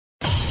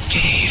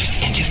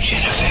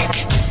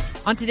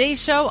On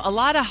today's show, a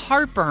lot of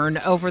heartburn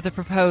over the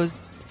proposed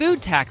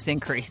food tax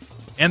increase.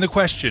 And the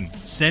question,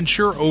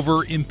 censure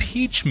over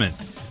impeachment.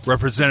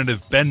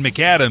 Representative Ben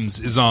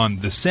McAdams is on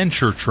the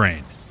censure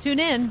train.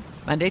 Tune in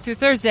Monday through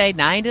Thursday,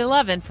 9 to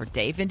 11 for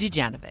Dave and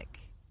Dujanovic.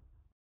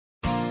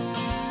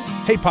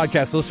 Hey,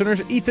 podcast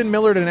listeners, Ethan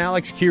Millard and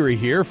Alex Curie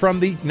here from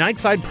the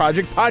Nightside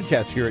Project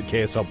podcast here at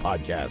KSL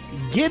Podcast.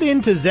 Get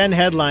into Zen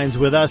Headlines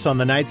with us on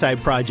the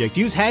Nightside Project.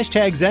 Use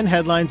hashtag Zen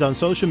Headlines on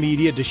social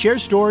media to share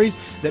stories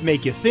that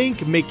make you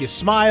think, make you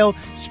smile,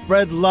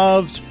 spread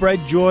love,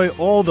 spread joy,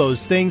 all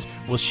those things.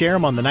 We'll share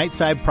them on the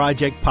Nightside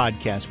Project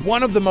podcast.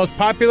 One of the most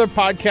popular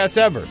podcasts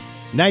ever.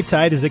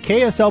 Nightside is a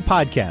KSL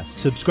podcast.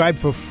 Subscribe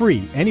for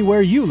free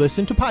anywhere you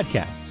listen to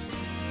podcasts.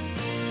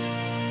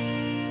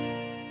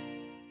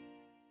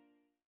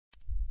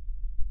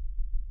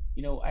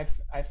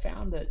 I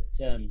found that,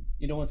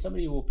 when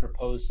somebody will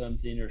propose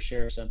something or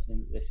share something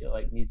that they feel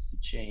like needs to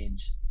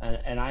change,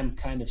 and I'm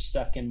kind of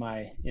stuck in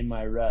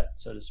my rut,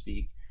 so to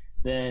speak,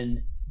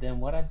 then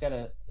what I've got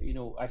to,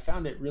 I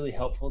found it really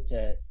helpful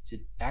to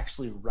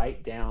actually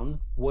write down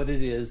what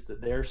it is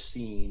that they're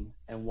seeing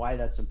and why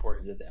that's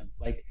important to them.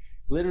 Like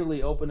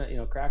literally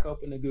crack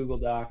open a Google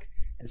Doc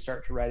and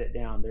start to write it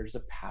down. There's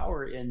a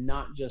power in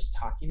not just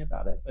talking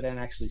about it, but in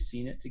actually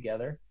seeing it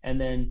together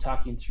and then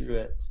talking through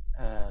it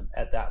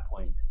at that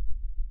point.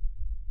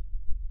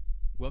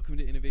 Welcome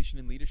to Innovation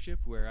and Leadership,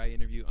 where I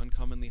interview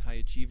uncommonly high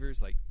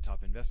achievers like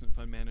top investment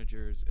fund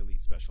managers,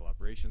 elite special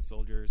operations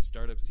soldiers,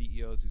 startup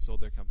CEOs who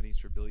sold their companies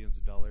for billions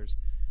of dollars,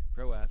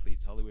 pro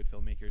athletes, Hollywood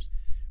filmmakers,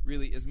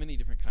 really as many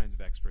different kinds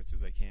of experts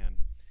as I can.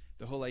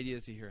 The whole idea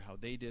is to hear how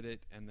they did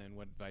it and then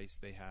what advice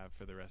they have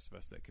for the rest of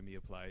us that can be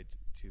applied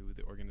to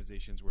the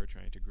organizations we're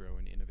trying to grow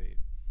and innovate.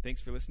 Thanks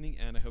for listening,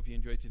 and I hope you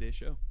enjoyed today's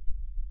show.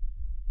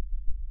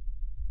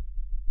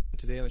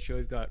 Today on the show,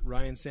 we've got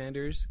Ryan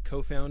Sanders,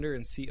 co-founder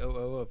and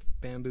COO of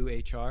Bamboo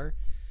HR.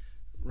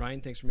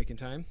 Ryan, thanks for making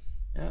time.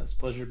 Yeah, it's a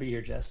pleasure to be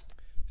here, Jess.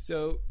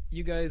 So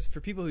you guys,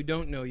 for people who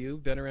don't know you,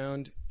 been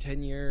around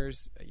 10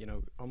 years,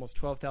 almost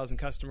 12,000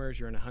 customers.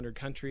 You're in 100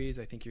 countries.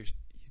 I think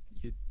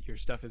your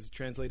stuff is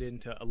translated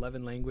into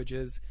 11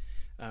 languages.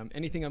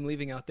 Anything I'm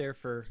leaving out there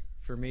for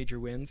major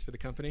wins for the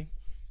company?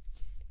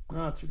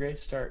 Oh, it's a great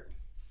start.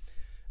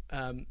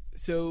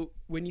 So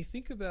when you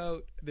think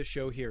about the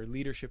show here,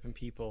 leadership and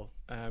people,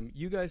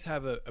 you guys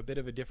have a bit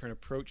of a different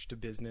approach to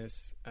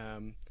business.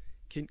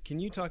 Can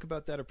you talk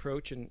about that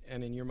approach and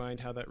in your mind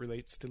how that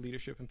relates to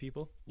leadership and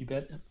people? You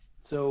bet.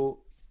 So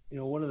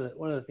one of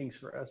the things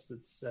for us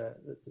that's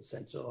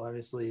essential,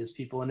 obviously, is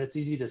people, and it's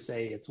easy to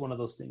say. It's one of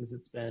those things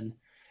that's been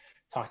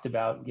talked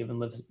about, given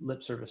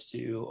lip service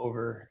to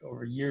over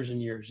years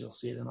and years. You'll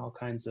see it in all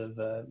kinds of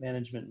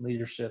management and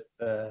leadership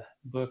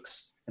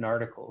books and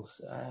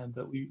articles,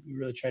 but we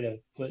really try to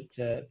put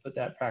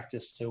that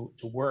practice to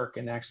work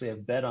and actually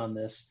have bet on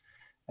this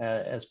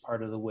as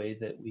part of the way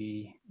that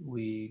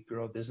we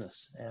grow a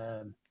business.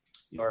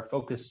 Our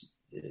focus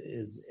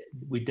is,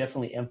 we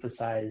definitely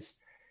emphasize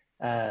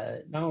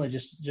not only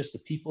just the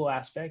people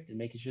aspect and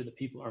making sure that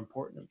people are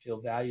important and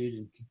feel valued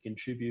and can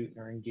contribute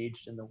and are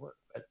engaged in the work,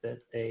 but that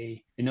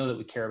they know that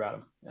we care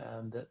about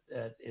them.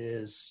 That it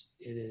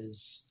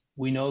is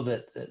we know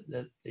that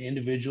the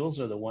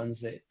individuals are the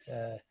ones that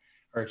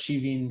are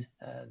achieving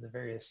the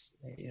various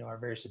our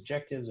various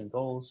objectives and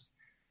goals,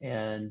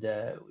 and we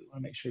want to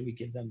make sure we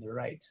give them the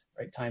right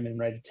time and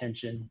right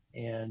attention,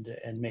 and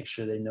make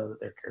sure they know that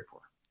they're cared for.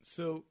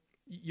 So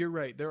you're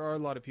right. There are a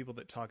lot of people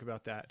that talk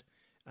about that.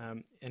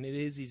 And it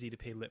is easy to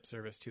pay lip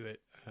service to it.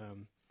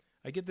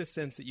 I get this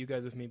sense that you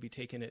guys have maybe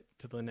taken it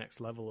to the next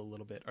level a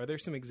little bit. Are there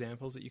some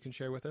examples that you can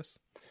share with us?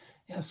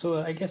 Yeah,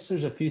 so I guess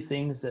there's a few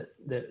things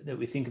that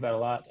we think about a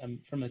lot.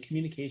 From a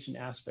communication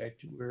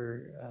aspect,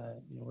 we're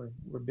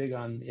big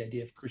on the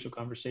idea of crucial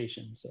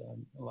conversations.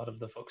 A lot of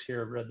the folks here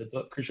have read the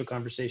book Crucial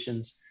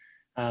Conversations,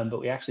 but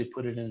we actually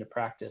put it into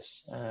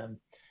practice.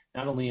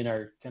 Not only in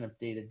our kind of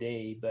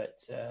day-to-day, but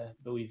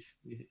we've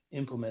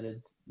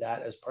implemented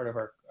that as part of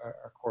our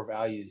core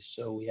values.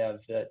 So we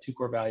have two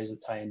core values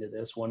that tie into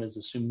this. One is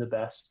assume the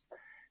best,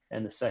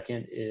 and the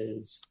second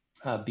is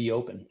be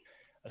open.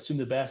 Assume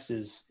the best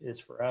is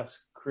for us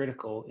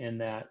critical in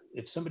that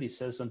if somebody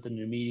says something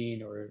in a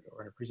meeting or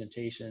in a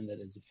presentation that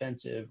is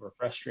offensive or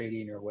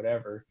frustrating or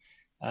whatever,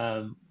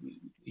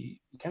 we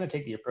kind of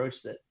take the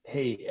approach that,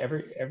 hey,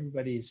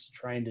 everybody's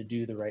trying to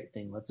do the right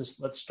thing.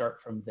 Let's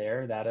start from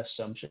there, that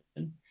assumption,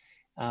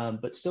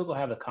 but still go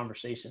have the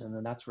conversation. And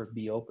then that's where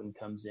be open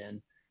comes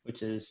in,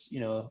 which is,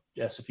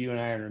 Jess, if you and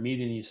I are in a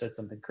meeting, you said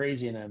something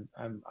crazy and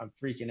I'm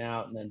freaking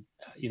out. And then,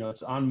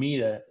 it's on me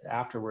to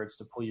afterwards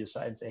to pull you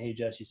aside and say, hey,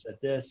 Jess, you said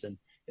this and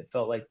it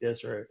felt like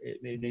this, or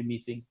it made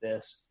me think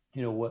this,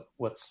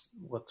 what's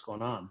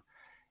going on?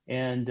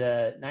 And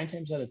 9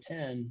 times out of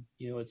 10,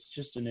 it's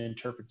just an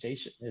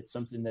interpretation. It's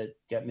something that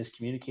got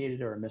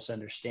miscommunicated or a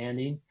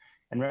misunderstanding.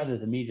 And rather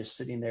than me just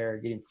sitting there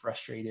getting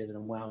frustrated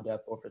and wound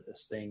up over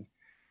this thing,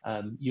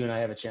 you and I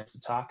have a chance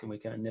to talk, and we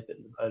kind of nip it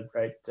in the bud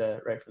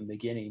right from the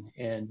beginning.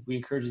 And we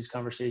encourage these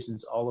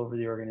conversations all over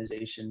the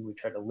organization. We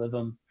try to live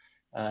them.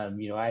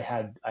 I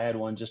had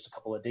one just a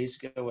couple of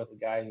days ago with a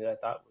guy who I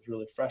thought was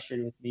really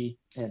frustrated with me,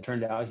 and it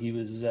turned out it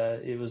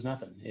was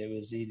nothing.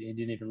 He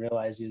didn't even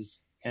realize he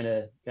was kind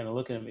of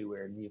looking at me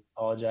weird, and he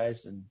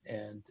apologized,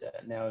 and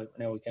now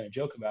we kind of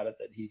joke about it,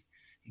 that he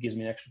gives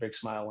me an extra big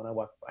smile when I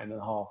walk by him in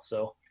the hall.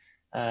 So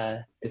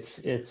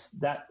it's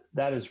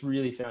that is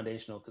really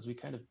foundational, because we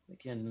kind of,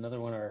 again,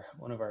 another one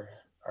of our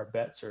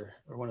bets, or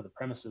one of the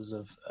premises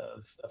of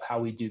how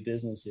we do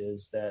business,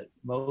 is that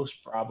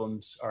most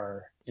problems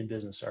in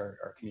business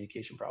are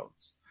communication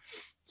problems.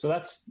 So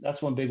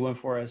that's one big one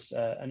for us.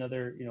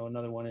 Another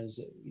one is,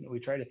 we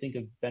try to think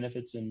of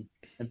benefits and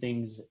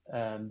things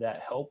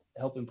that help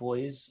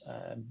employees.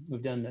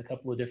 We've done a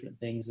couple of different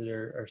things that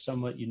are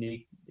somewhat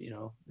unique.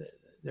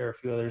 There are a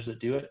few others that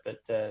do it, but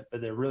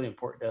they're really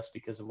important to us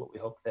because of what we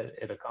hope that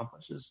it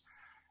accomplishes.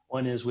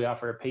 One is we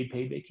offer a paid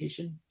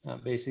vacation.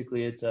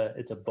 Basically, it's a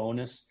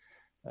bonus,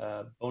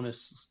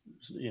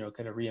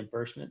 kind of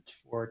reimbursement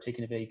for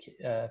taking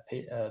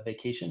a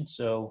vacation.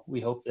 So we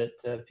hope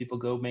that people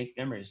go make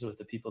memories with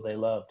the people they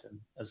loved. And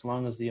as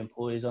long as the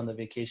employee's on the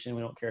vacation,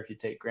 we don't care if you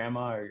take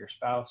grandma or your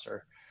spouse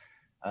or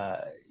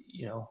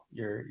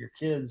your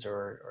kids,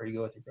 or you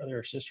go with your brother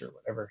or sister or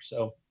whatever.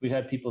 So we've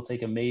had people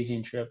take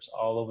amazing trips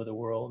all over the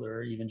world,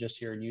 or even just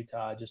here in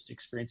Utah, just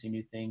experiencing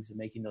new things and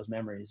making those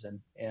memories.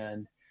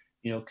 And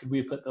could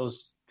we put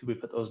those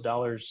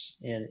dollars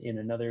in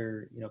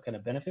another kind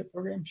of benefit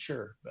program?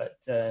 Sure, but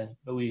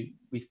we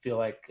feel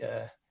like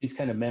these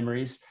kind of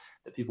memories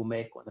that people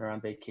make when they're on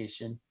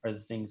vacation are the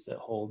things that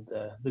hold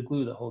the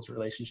glue that holds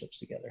relationships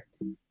together.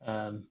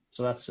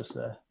 So that's just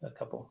a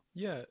couple.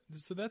 Yeah,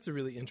 so that's a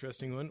really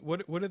interesting one.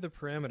 What are the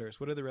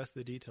parameters? What are the rest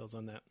of the details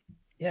on that?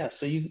 Yeah,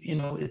 so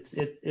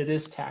it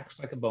is taxed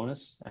like a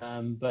bonus,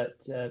 but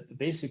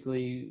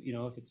basically,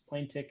 if it's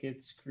plane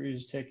tickets,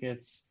 cruise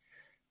tickets,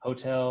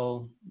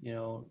 hotel,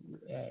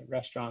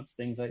 restaurants,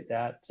 things like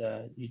that,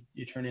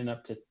 you turn in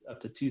up to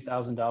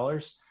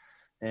 $2,000,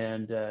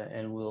 and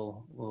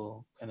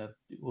we'll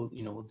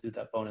do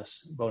that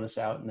bonus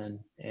out,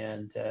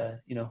 and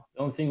the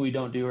only thing we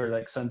don't do are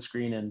like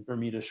sunscreen and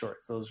Bermuda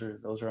shorts. Those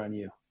are on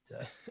you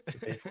to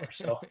pay for.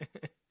 So,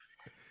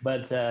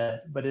 but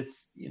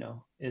it's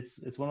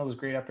it's one of those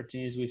great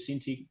opportunities. We've seen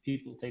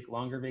people take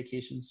longer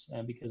vacations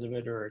because of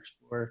it, or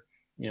explore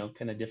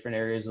kind of different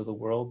areas of the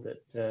world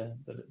that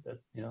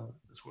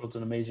this world's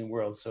an amazing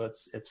world. So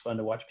it's fun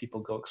to watch people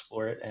go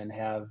explore it and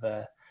have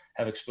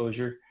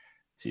exposure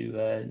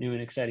to new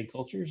and exciting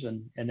cultures,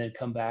 and then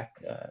come back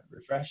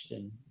refreshed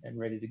and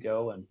ready to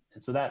go. And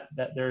so that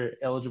they're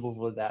eligible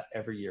for that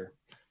every year.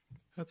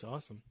 That's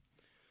awesome.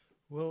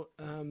 Well,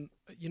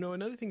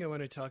 another thing I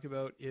want to talk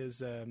about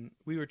is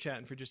we were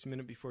chatting for just a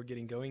minute before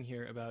getting going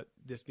here about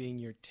this being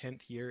your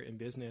 10th year in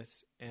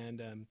business.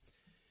 And,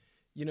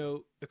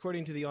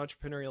 according to the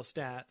entrepreneurial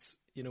stats,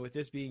 with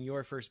this being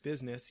your first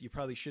business, you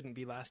probably shouldn't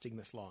be lasting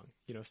this long,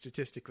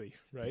 statistically,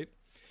 right?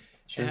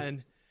 Sure.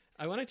 And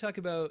I want to talk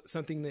about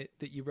something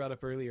that you brought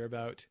up earlier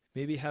about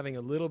maybe having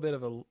a little bit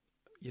of a,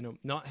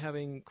 not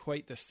having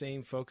quite the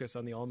same focus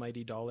on the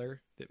almighty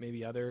dollar that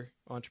maybe other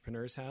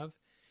entrepreneurs have.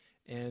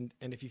 And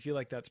if you feel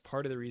like that's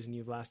part of the reason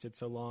you've lasted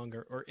so long,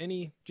 or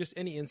any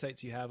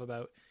insights you have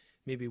about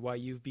maybe why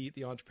you've beat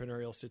the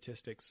entrepreneurial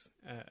statistics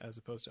as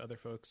opposed to other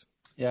folks.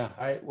 Yeah,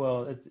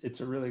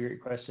 it's a really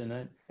great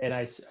question. And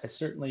I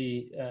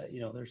certainly,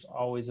 there's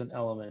always an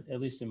element,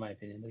 at least in my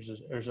opinion,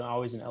 there's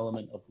always an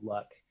element of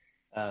luck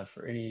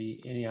for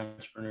any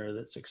entrepreneur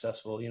that's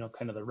successful,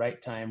 kind of the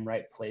right time,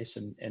 right place.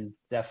 And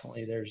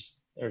definitely there's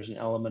an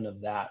element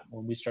of that.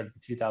 When we started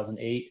in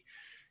 2008,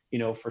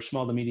 for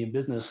small to medium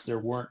business, there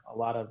weren't a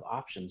lot of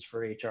options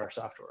for HR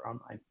software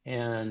online.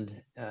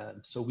 And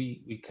so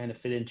we kind of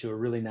fit into a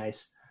really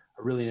nice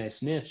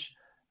niche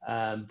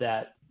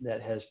that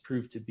has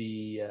proved to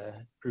be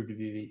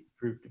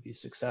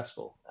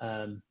successful.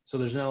 So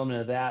there's an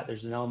element of that.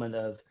 There's an element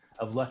of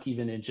luck,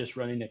 even in just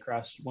running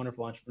across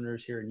wonderful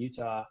entrepreneurs here in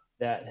Utah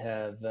that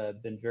have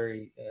been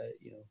very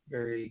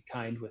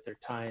kind with their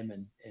time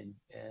and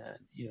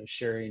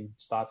sharing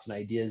thoughts and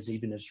ideas,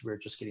 even as we're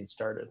just getting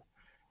started.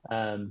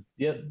 But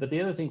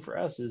the other thing for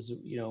us is,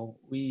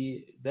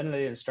 Ben and I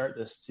didn't start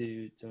this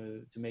to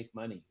make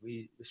money.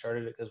 We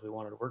started it because we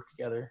wanted to work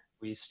together.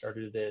 We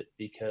started it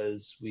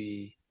because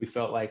we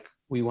felt like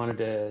we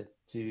wanted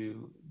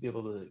to be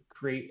able to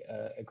create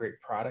a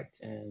great product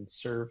and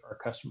serve our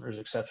customers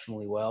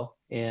exceptionally well.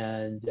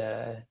 And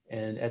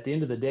at the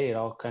end of the day, it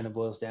all kind of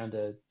boils down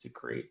to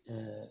create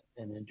an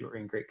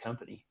enduring great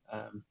company.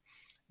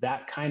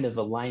 That kind of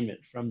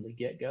alignment from the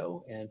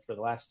get-go and for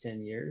the last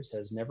 10 years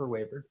has never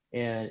wavered.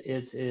 And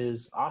it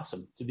is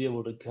awesome to be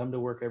able to come to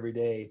work every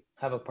day,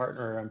 have a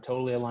partner I'm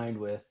totally aligned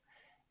with,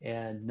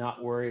 and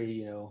not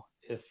worry,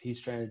 if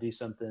he's trying to do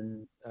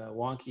something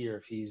wonky, or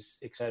if he's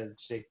excited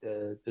to take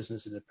the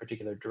business in a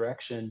particular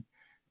direction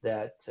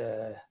that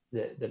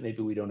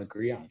maybe we don't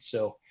agree on.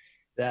 So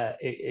that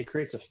it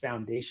creates a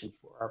foundation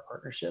for our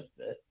partnership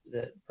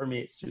that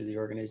permeates through the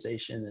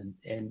organization,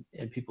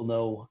 and people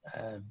know,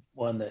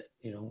 one, that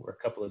we're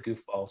a couple of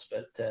goofballs,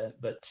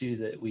 but two,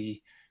 that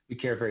we we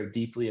care very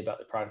deeply about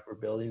the product we're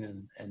building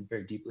and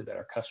very deeply about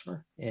our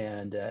customer.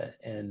 And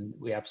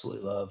we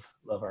absolutely love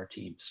our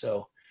team.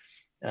 So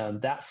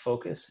that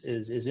focus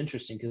is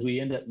interesting because we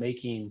end up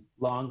making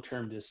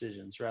long-term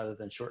decisions rather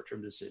than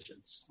short-term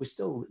decisions. We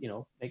still,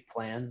 make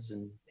plans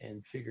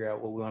and figure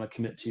out what we want to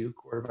commit to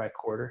quarter by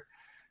quarter.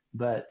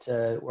 But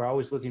we're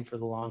always looking for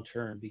the long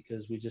term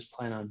because we just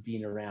plan on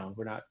being around.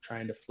 We're not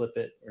trying to flip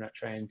it. We're not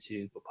trying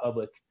to go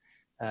public.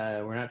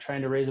 We're not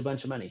trying to raise a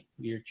bunch of money.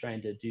 We're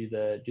trying to do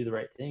the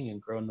right thing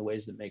and grow in the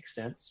ways that make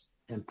sense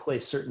and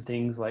place certain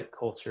things like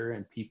culture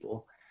and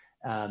people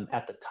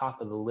at the top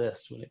of the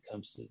list when it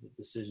comes to the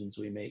decisions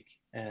we make,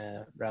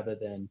 rather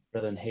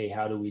than hey,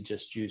 how do we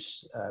just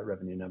juice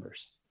revenue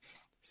numbers?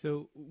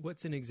 So,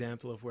 what's an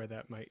example of where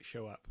that might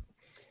show up?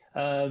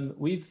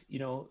 We've,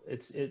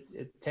 it's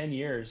 10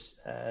 years,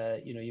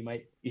 you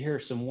hear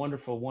some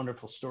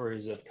wonderful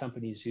stories of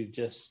companies who've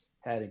just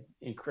had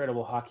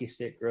incredible hockey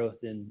stick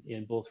growth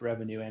in both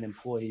revenue and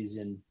employees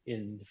in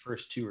the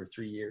first 2 or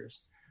 3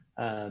 years.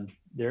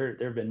 There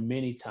have been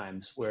many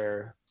times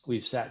where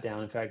we've sat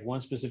down. In fact, one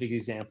specific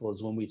example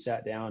is when we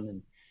sat down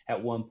and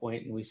at one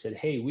point and we said,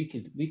 hey, we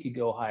could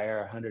go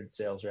hire 100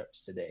 sales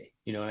reps today.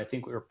 And I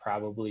think we were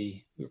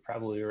probably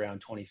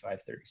around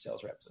 25, 30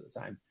 sales reps at the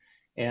time.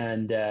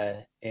 And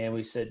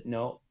we said,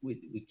 no,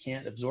 we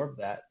can't absorb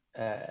that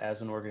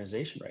as an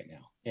organization right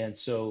now. And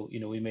so,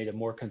 we made a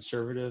more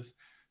conservative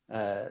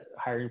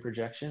hiring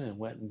projection and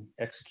went and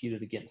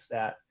executed against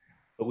that.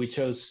 But we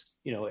chose,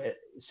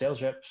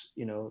 sales reps,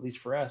 at least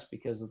for us,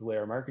 because of the way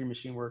our marketing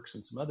machine works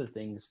and some other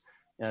things,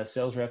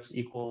 sales reps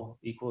equal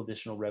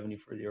additional revenue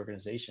for the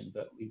organization.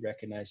 But we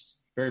recognized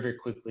very, very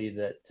quickly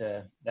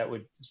that that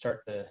would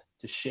start to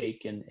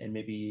shake and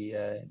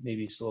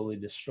maybe slowly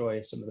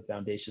destroy some of the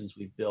foundations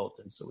we've built.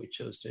 And so we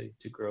chose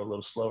to grow a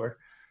little slower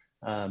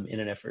in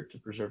an effort to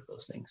preserve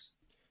those things.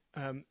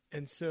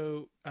 And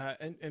so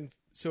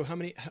how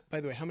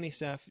many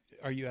staff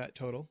are you at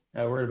total?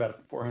 We're at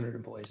about 400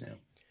 employees now.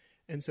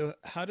 And so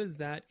how does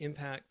that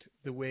impact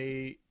the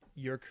way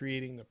you're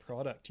creating the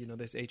product,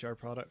 this HR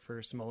product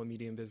for small and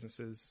medium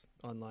businesses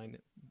online,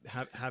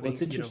 having,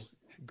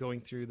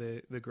 going through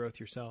the growth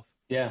yourself?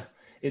 Yeah,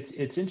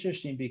 it's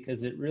interesting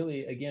because it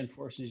really, again,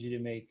 forces you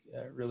to make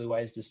really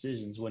wise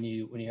decisions. When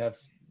you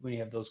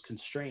have those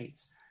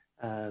constraints,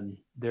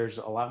 there's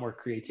a lot more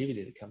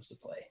creativity that comes to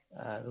play.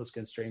 Those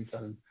constraints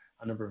on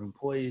a number of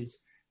employees.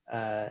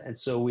 And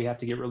so we have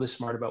to get really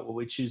smart about what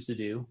we choose to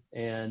do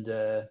and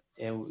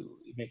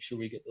we make sure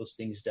we get those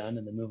things done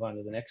and then move on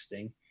to the next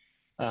thing.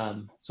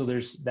 So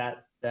there's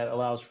that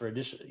allows for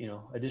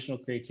additional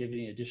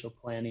creativity, additional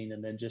planning,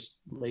 and then just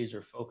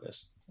laser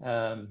focus.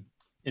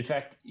 In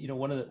fact,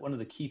 one of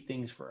the key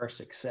things for our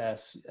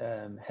success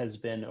has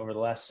been over the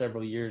last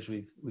several years,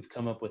 we've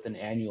come up with an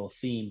annual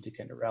theme to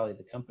kind of rally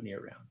the company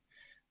around.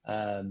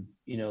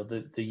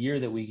 The year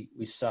that we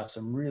saw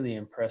some really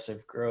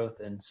impressive growth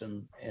and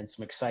some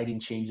exciting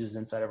changes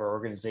inside of our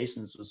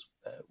organizations was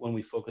when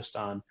we focused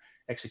on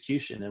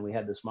execution, and we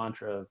had this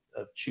mantra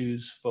of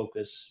choose,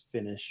 focus,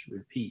 finish,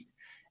 repeat.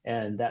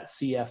 And that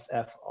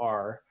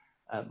CFFR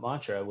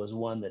mantra was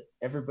one that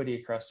everybody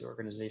across the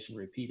organization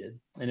repeated.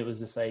 And it was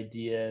this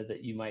idea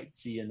that you might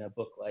see in a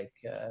book like,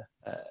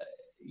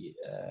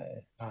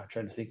 I'm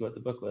trying to think of what the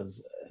book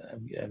was.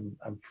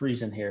 I'm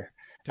freezing here.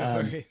 Don't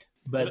worry.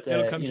 But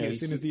it'll come to you as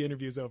soon as the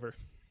interview's over.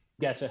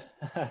 Gotcha.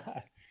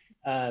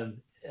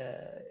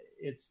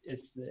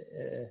 It's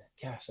the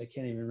gosh, I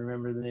can't even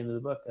remember the name of the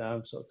book.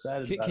 I'm so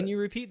excited. Can you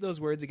repeat those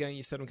words again?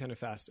 You said them kind of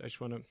fast. I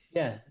just want to.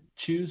 Yeah.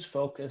 Choose,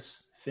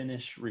 focus,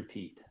 finish,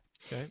 repeat.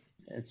 Okay.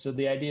 And so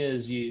the idea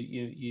is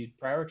you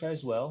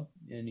prioritize well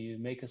and you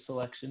make a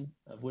selection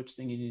of which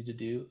thing you need to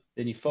do.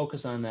 Then you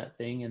focus on that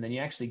thing and then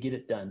you actually get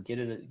it done, get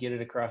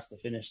it across the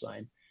finish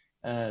line.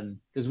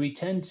 Because we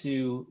tend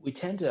to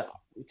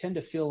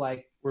feel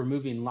like we're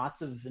moving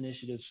lots of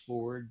initiatives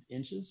forward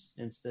inches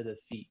instead of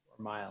feet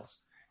or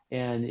miles.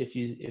 And if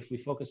we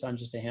focus on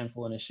just a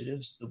handful of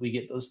initiatives, that we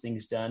get those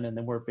things done, and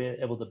then we're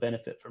able to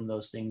benefit from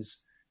those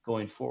things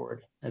going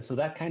forward. And so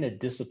that kind of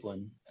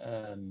discipline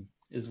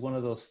is one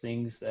of those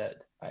things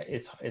that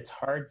it's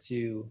hard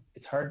to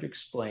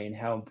explain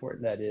how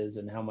important that is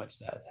and how much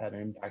that's had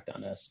an impact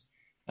on us.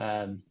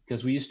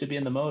 Because we used to be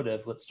in the mode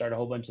of let's start a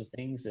whole bunch of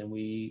things and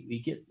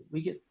we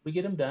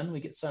get them done, we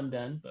get some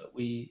done, but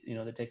they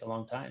take a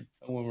long time.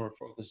 But when we're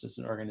focused as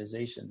an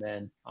organization,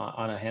 then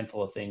on a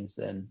handful of things,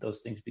 then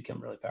those things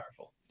become really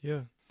powerful.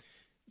 Yeah.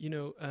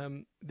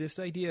 This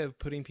idea of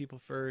putting people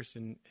first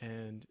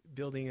and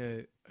building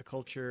a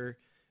culture,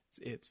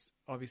 it's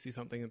obviously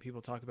something that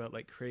people talk about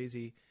like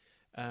crazy.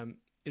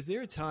 Is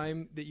there a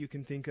time that you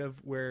can think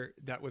of where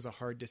that was a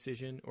hard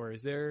decision, or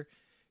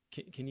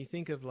can you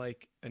think of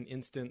like an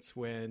instance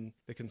when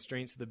the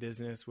constraints of the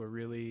business were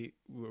really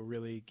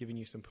giving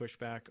you some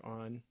pushback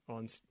on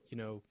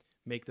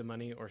make the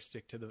money or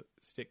stick to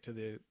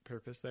the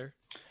purpose there?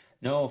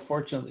 No,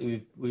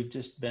 fortunately, we've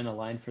just been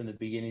aligned from the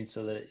beginning,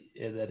 so that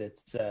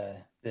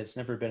it's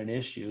never been an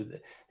issue.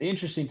 The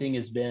interesting thing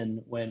has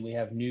been when we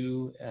have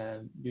new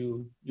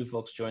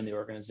folks join the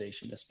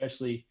organization,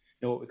 especially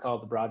what we call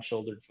the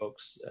broad-shouldered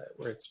folks,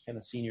 where it's kind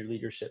of senior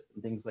leadership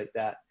and things like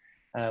that,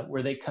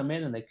 where they come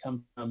in and they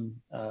come from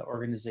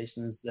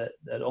organizations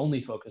that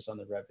only focus on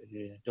the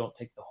revenue and don't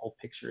take the whole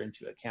picture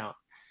into account.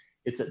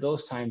 It's at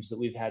those times that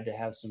we've had to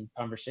have some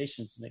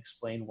conversations and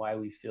explain why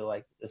we feel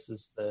like this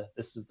is the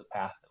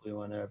path that we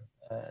want to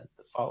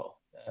follow.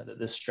 That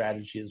this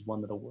strategy is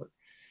one that'll work.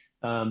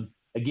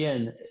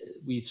 Again,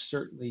 we've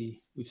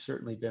certainly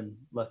been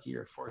lucky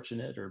or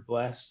fortunate or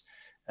blessed,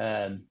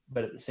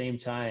 but at the same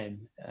time,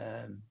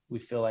 we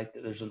feel like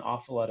that there's an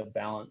awful lot of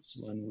balance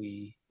when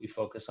we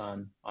focus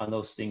on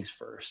those things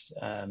first,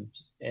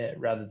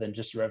 rather than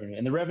just revenue.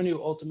 And the revenue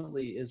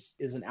ultimately is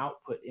an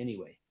output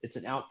anyway. It's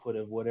an output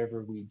of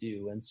whatever we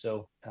do. And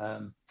so,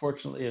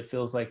 fortunately, it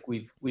feels like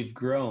we've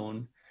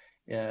grown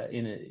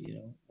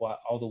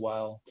all the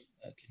while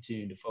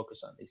continuing to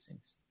focus on these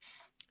things.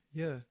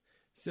 Yeah.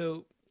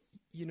 So,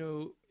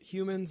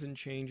 humans and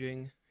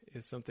changing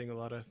is something a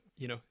lot of,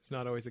 it's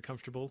not always a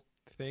comfortable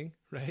thing,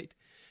 right?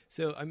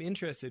 So I'm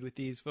interested with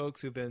these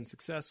folks who've been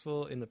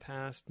successful in the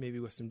past, maybe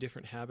with some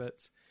different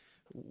habits,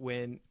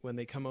 when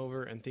they come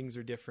over and things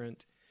are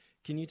different.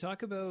 Can you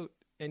talk about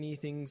any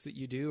things that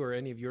you do or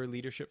any of your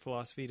leadership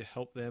philosophy to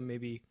help them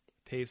maybe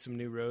pave some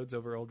new roads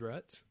over old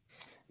ruts?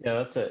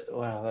 Yeah,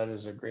 that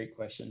is a great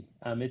question.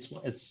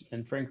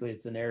 And frankly,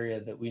 it's an area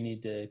that we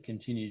need to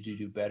continue to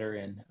do better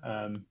in.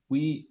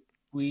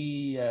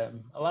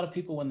 A lot of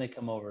people, when they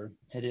come over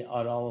in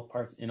all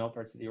parts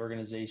of the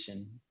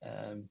organization,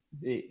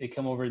 they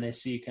come over and they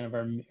see kind of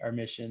our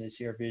mission, they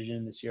see our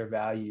vision, they see our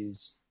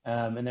values,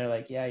 and they're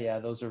like, yeah,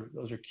 those are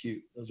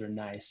cute, those are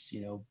nice.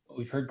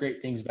 We've heard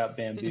great things about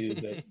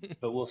Bamboo,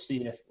 but we'll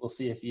see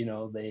if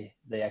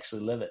they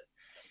actually live it.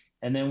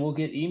 And then we'll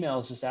get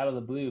emails just out of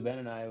the blue. Ben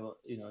and I will,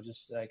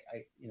 just like,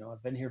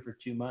 I've been here for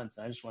 2 months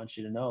and I just want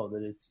you to know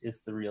that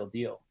it's the real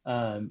deal.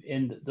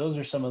 And those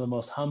are some of the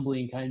most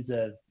humbling kinds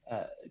of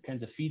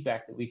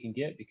feedback that we can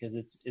get, because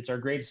it's our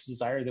greatest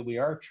desire that we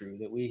are true,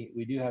 that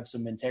we do have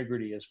some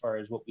integrity as far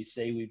as what we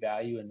say we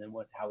value and then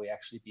how we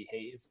actually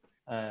behave.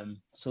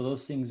 So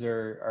those things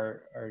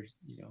are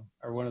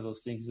one of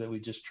those things that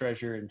we just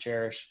treasure and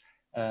cherish,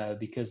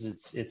 because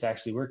it's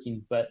actually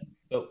working. But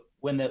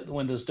when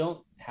those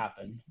don't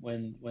happen,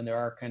 when there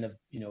are kind of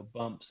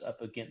bumps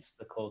up against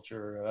the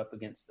culture or up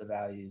against the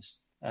values,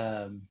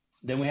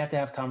 then we have to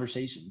have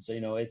conversations.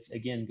 So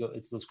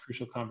it's those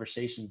crucial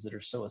conversations that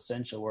are so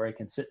essential, where I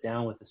can sit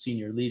down with a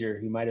senior leader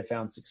who might have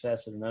found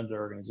success in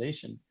another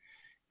organization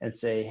and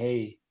say,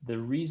 hey, the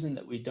reason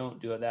that we don't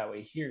do it that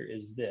way here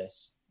is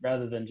this,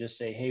 rather than just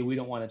say, hey, we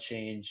don't want to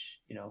change.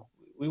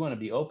 We want to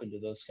be open to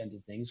those kinds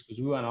of things because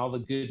we want all the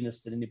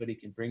goodness that anybody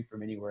can bring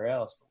from anywhere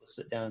else. But we'll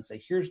sit down and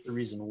say, here's the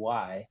reason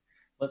why.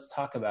 Let's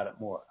talk about it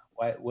more.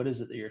 Why? What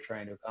is it that you're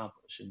trying to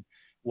accomplish? And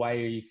why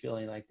are you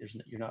feeling like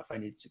you're not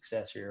finding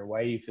success here? Or why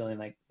are you feeling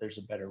like there's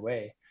a better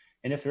way?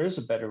 And if there is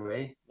a better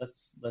way,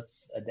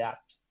 let's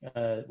adapt,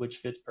 which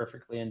fits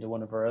perfectly into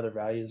one of our other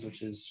values,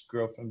 which is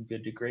grow from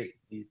good to great.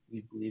 We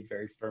believe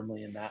very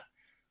firmly in that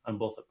on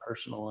both a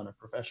personal and a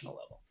professional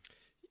level.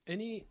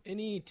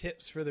 Any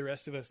tips for the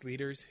rest of us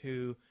leaders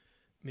who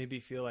maybe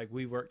feel like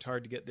we worked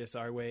hard to get this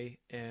our way,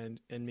 and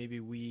maybe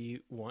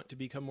we want to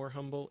become more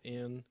humble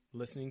in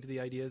listening to the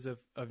ideas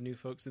of new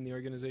folks in the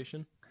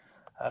organization?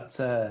 That's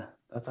a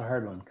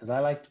hard one, because I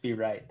like to be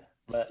right,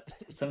 but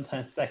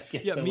sometimes that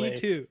gets in the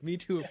way. Me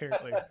too,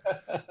 apparently.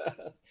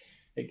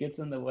 It gets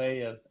in the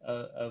way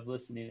of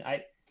listening.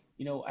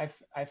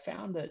 I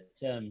found that,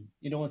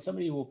 when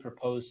somebody will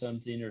propose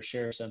something or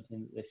share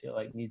something that they feel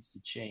like needs to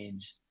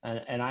change,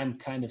 and I'm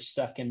kind of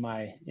stuck in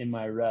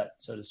my rut,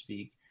 so to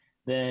speak,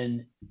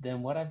 then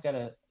what I've got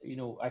to,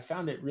 I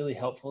found it really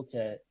helpful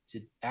to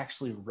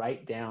actually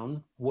write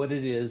down what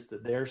it is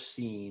that they're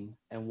seeing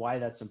and why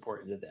that's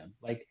important to them.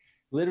 Like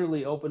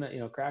literally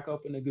crack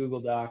open a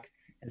Google Doc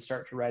and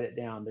start to write it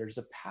down. There's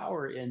a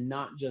power in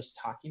not just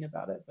talking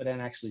about it, but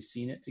in actually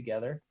seeing it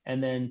together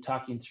and then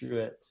talking through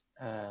it.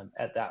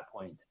 At that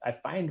point, I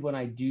find when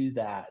I do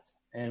that,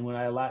 and when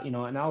I allow,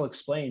 and I'll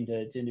explain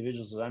to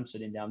individuals as I'm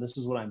sitting down, this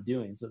is what I'm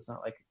doing. So it's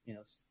not like, I'm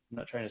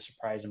not trying to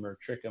surprise them or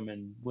trick them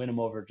and win them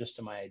over just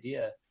to my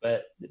idea,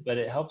 but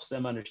it helps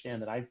them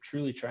understand that I'm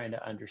truly trying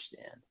to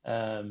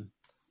understand.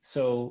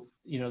 So,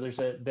 there's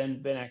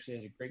Ben actually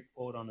has a great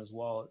quote on his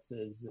wall. It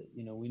says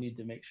that, we need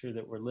to make sure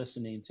that we're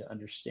listening to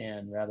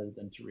understand rather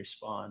than to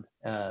respond.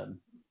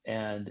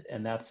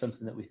 And that's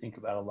something that we think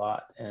about a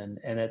lot. And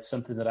it's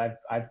something that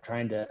I've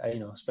tried to,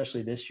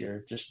 especially this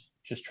year,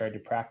 just tried to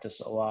practice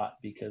a lot,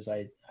 because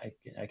I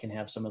can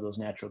have some of those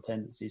natural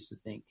tendencies to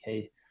think,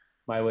 hey,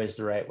 my way is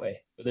the right way.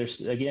 But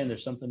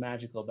there's something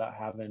magical about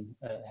having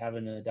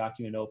a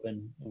document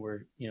open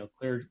where,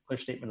 clear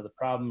statement of the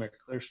problem or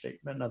clear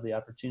statement of the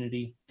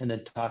opportunity, and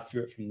then talk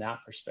through it from that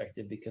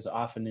perspective, because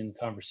often in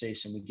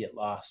conversation we get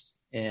lost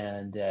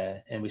and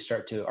we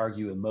start to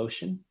argue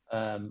emotion,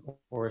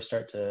 or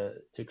start to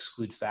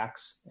exclude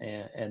facts,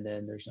 and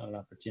then there's not an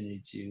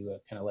opportunity to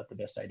kind of let the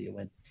best idea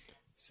win.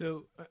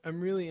 So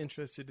I'm really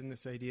interested in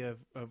this idea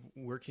of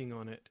working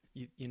on it.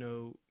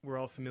 We're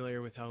all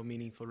familiar with how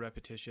meaningful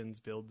repetitions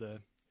build the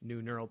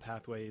new neural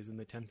pathways and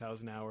the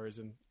 10,000 hours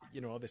and,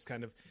 all this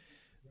kind of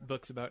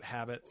books about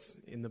habits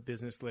in the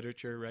business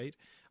literature, right?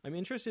 I'm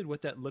interested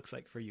what that looks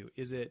like for you.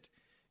 Is it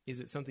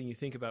something you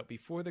think about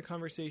before the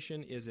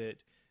conversation? Is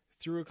it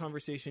through a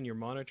conversation you're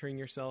monitoring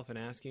yourself and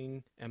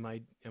asking, am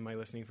I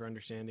listening for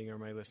understanding, or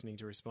am I listening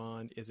to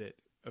respond? Is it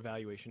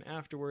evaluation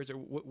afterwards, or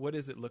what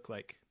does it look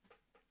like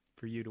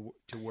for you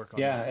to work on?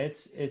 Yeah,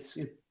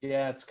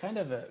 it's kind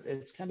of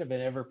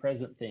an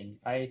ever-present thing.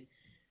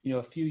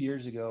 A few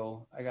years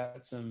ago, I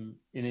got some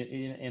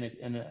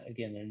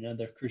again,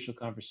 another crucial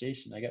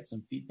conversation. I got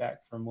some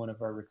feedback from one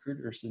of our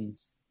recruiters, and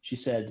she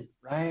said,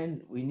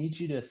 "Ryan, we need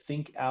you to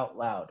think out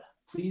loud.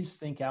 Please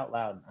think out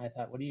loud." And I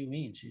thought, "What do you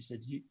mean?" She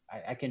said,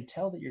 I can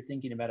tell that you're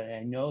thinking about it. And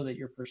I know that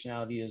your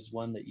personality is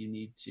one that you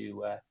need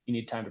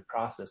time to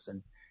process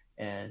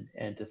and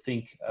to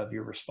think of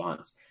your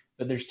response.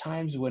 But there's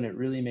times when it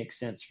really makes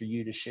sense for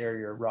you to share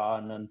your raw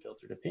and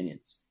unfiltered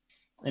opinions."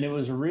 And it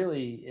was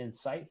really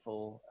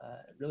insightful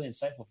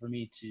for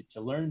me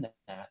to learn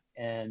that.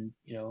 And,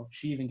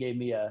 she even gave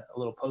me a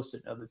little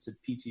Post-it note that said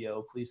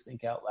PTO, please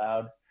think out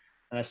loud.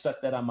 And I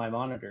stuck that on my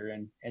monitor.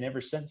 And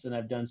ever since then,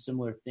 I've done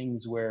similar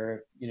things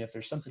where, if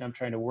there's something I'm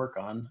trying to work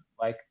on,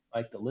 like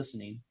the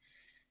listening,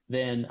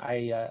 then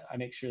I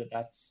make sure that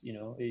that's,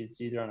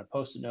 it's either on a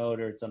Post-it note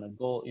or it's on a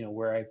goal,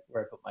 where I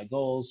put my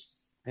goals.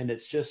 And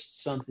it's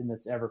just something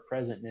that's ever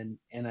present.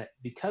 And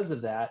because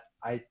of that,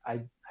 I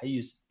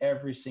use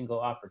every single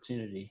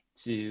opportunity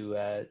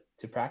to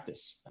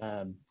practice.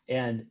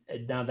 And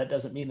now that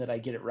doesn't mean that I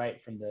get it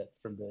right from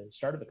the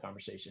start of the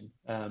conversation,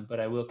 but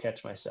I will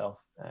catch myself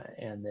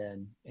and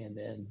then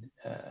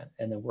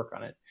work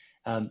on it.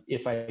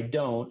 If I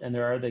don't, and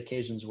there are the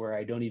occasions where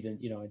I don't even,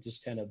 I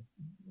just kind of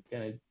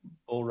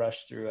bull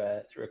rush through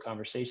a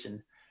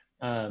conversation.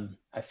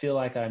 I feel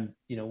like I'm,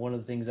 one of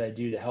the things I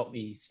do to help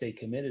me stay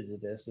committed to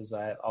this is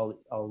I'll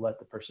let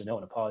the person know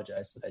and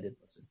apologize that I didn't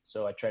listen.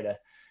 So I try to,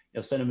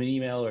 send them an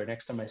email, or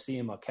next time I see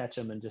them, I'll catch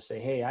them and just say,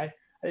 "Hey, I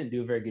didn't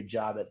do a very good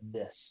job at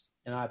this,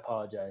 and I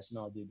apologize, and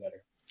I'll do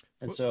better."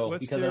 And so what's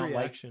because their I don't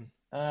reaction?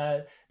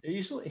 they're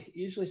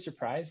usually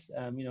surprised.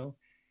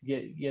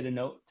 Get a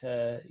note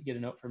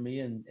from me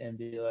and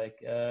be like,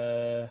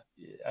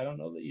 "I don't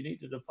know that you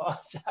need to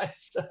apologize."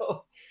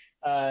 So,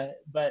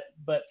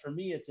 but for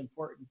me, it's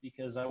important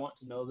because I want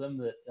to know them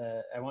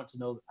that I want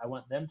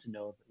them to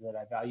know that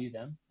I value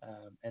them,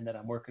 and that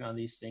I'm working on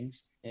these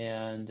things.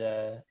 And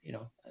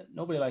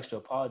nobody likes to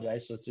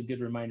apologize, so it's a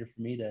good reminder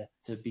for me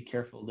to be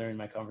careful during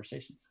my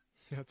conversations.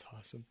 That's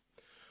awesome.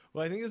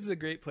 Well, I think this is a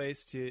great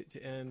place to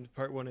end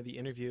part one of the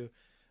interview.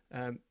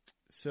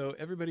 So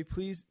everybody,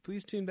 please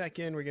tune back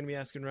in. We're going to be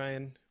asking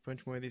Ryan a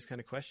bunch more of these kind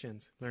of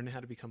questions. Learn how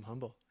to become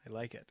humble. I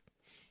like it.